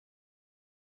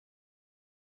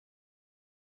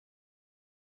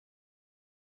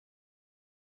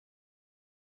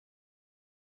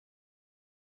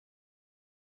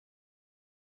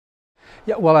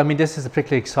Yeah, well, I mean, this is a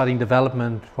particularly exciting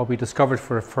development. What we discovered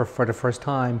for the first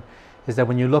time is that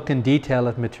when you look in detail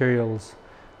at materials,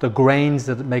 the grains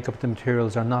that make up the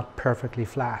materials are not perfectly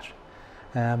flat.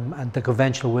 And the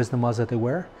conventional wisdom was that they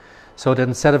were. So that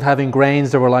instead of having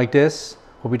grains that were like this,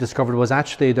 what we discovered was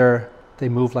actually they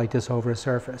move like this over a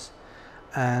surface.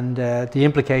 And the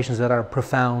implications of that are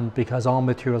profound, because all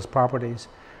materials' properties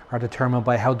are determined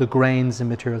by how the grains in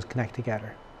materials connect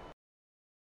together.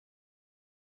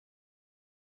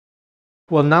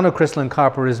 Well, nanocrystalline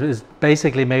copper is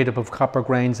basically made up of copper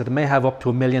grains that may have up to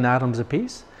 1 million atoms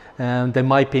apiece. They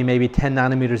might be maybe 10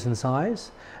 nanometers in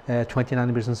size, 20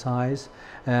 nanometers in size.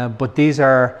 But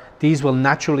these will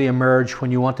naturally emerge when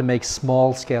you want to make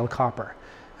small scale copper.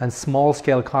 And small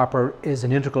scale copper is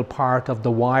an integral part of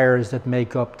the wires that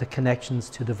make up the connections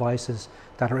to devices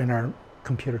that are in our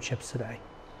computer chips today.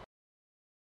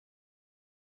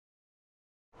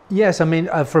 Yes, I mean,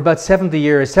 for about 70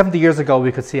 years ago,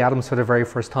 we could see atoms for the very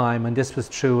first time, and this was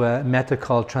through a method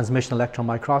called transmission electron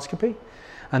microscopy.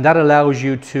 And that allows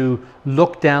you to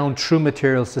look down through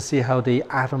materials to see how the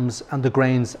atoms and the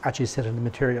grains actually sit in the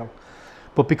material.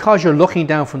 But because you're looking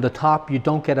down from the top, you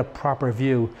don't get a proper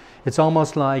view. It's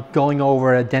almost like going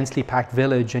over a densely packed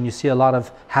village and you see a lot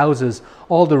of houses,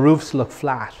 all the roofs look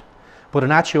flat. But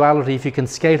in actuality, if you can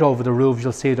skate over the roofs,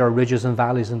 you'll see there are ridges and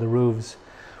valleys in the roofs.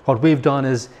 What we've done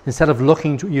is, instead of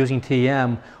looking using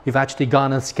TEM, we've actually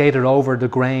gone and skated over the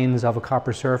grains of a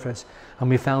copper surface, and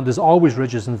we found there's always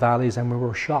ridges and valleys, and we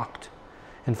were shocked.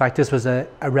 In fact, this was a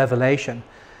revelation.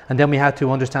 And then we had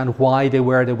to understand why they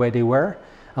were the way they were,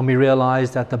 and we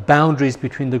realized that the boundaries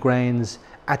between the grains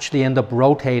actually end up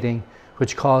rotating,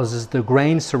 which causes the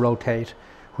grains to rotate,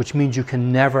 which means you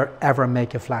can never ever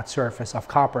make a flat surface of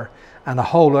copper and a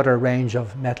whole other range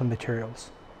of metal materials.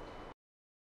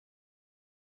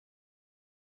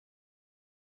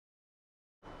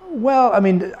 Well, I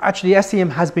mean, actually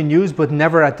STM has been used, but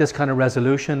never at this kind of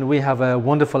resolution. We have a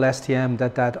wonderful STM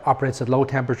that operates at low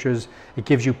temperatures. It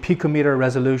gives you picometer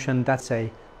resolution. That's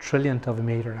a trillionth of a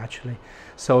meter, actually.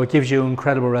 So it gives you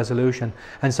incredible resolution.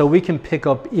 And so we can pick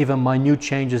up even minute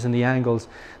changes in the angles.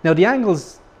 Now, the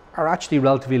angles are actually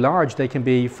relatively large. They can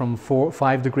be from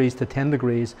 5 degrees to 10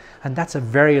 degrees, and that's a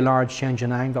very large change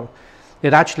in angle.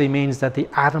 It actually means that the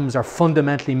atoms are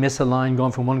fundamentally misaligned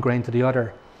going from one grain to the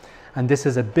other. And this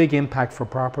is a big impact for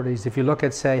properties. If you look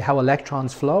at, say, how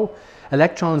electrons flow,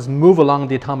 electrons move along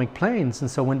the atomic planes.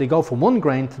 And so when they go from one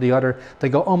grain to the other, they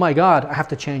go, oh my God, I have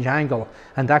to change angle.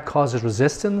 And that causes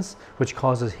resistance, which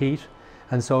causes heat.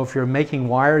 And so if you're making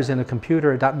wires in a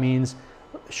computer, that means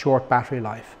short battery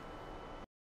life.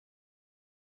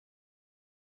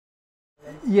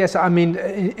 Yes, I mean,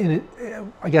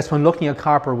 I guess when looking at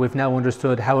copper, we've now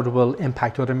understood how it will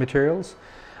impact other materials.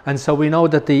 And so we know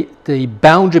that the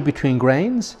boundary between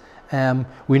grains,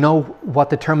 we know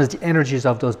what determines the energies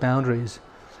of those boundaries.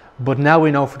 But now we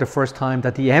know for the first time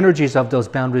that the energies of those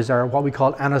boundaries are what we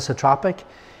call anisotropic.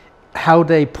 How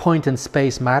they point in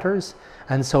space matters.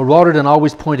 And so rather than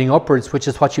always pointing upwards, which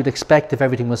is what you'd expect if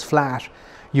everything was flat,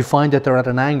 you find that they're at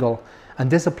an angle.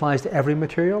 And this applies to every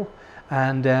material.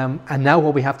 And now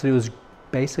what we have to do is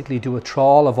basically do a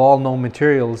trawl of all known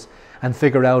materials and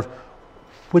figure out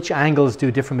which angles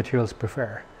do different materials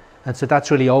prefer. And so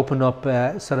that's really opened up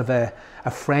sort of a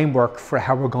framework for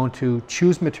how we're going to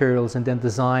choose materials and then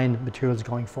design materials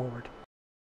going forward.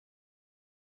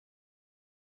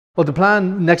 Well, the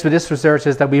plan next with this research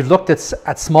is that we've looked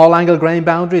at small angle grain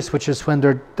boundaries, which is when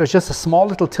there's just a small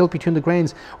little tilt between the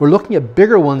grains. We're looking at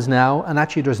bigger ones now, and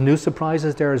actually there's new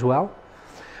surprises there as well.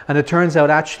 And it turns out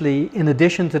actually, in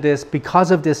addition to this,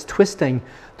 because of this twisting,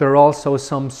 there are also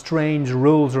some strange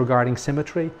rules regarding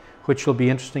symmetry, which will be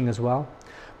interesting as well.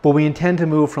 But we intend to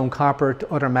move from copper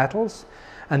to other metals.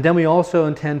 And then we also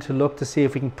intend to look to see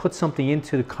if we can put something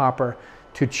into the copper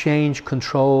to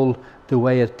control the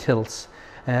way it tilts.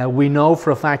 We know for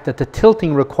a fact that the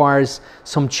tilting requires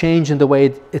some change in the way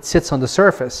it sits on the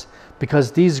surface,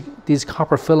 because these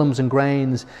copper films and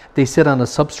grains, they sit on a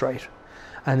substrate.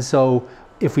 And so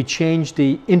if we change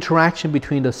the interaction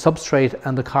between the substrate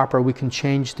and the copper, we can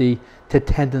change the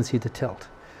tendency to tilt.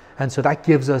 And so that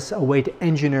gives us a way to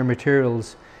engineer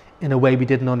materials in a way we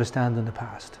didn't understand in the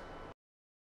past.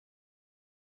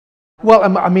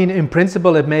 Well, I mean, in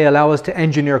principle, it may allow us to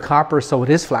engineer copper so it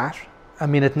is flat. I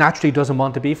mean, it naturally doesn't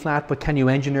want to be flat, but can you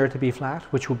engineer it to be flat,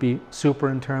 which would be super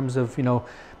in terms of, you know,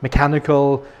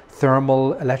 mechanical,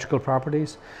 thermal, electrical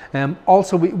properties.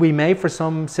 Also, we may, for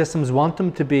some systems, want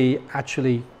them to be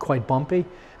actually quite bumpy,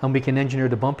 and we can engineer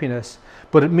the bumpiness.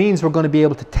 But it means we're going to be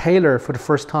able to tailor, for the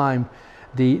first time,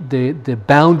 the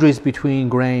boundaries between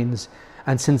grains.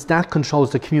 And since that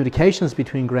controls the communications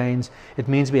between grains, it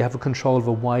means we have a control of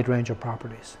a wide range of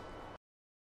properties.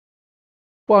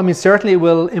 Well, I mean, certainly it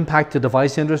will impact the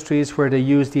device industries where they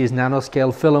use these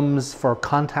nanoscale films for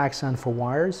contacts and for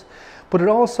wires. But it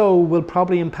also will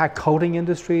probably impact coating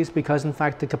industries because, in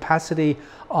fact, the capacity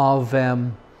of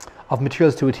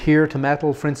materials to adhere to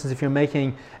metal, for instance, if you're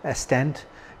making a stent,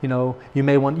 you know, you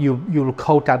may want, you'll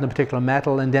coat that in a particular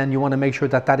metal, and then you want to make sure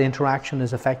that that interaction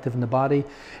is effective in the body.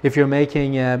 If you're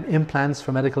making implants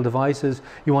for medical devices,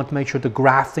 you want to make sure the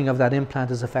grafting of that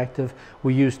implant is effective.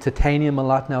 We use titanium a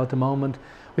lot now at the moment.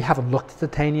 We haven't looked at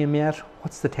titanium yet.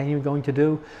 What's titanium going to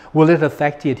do? Will it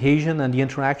affect the adhesion and the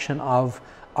interaction of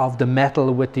the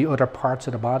metal with the other parts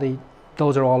of the body?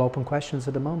 Those are all open questions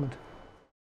at the moment.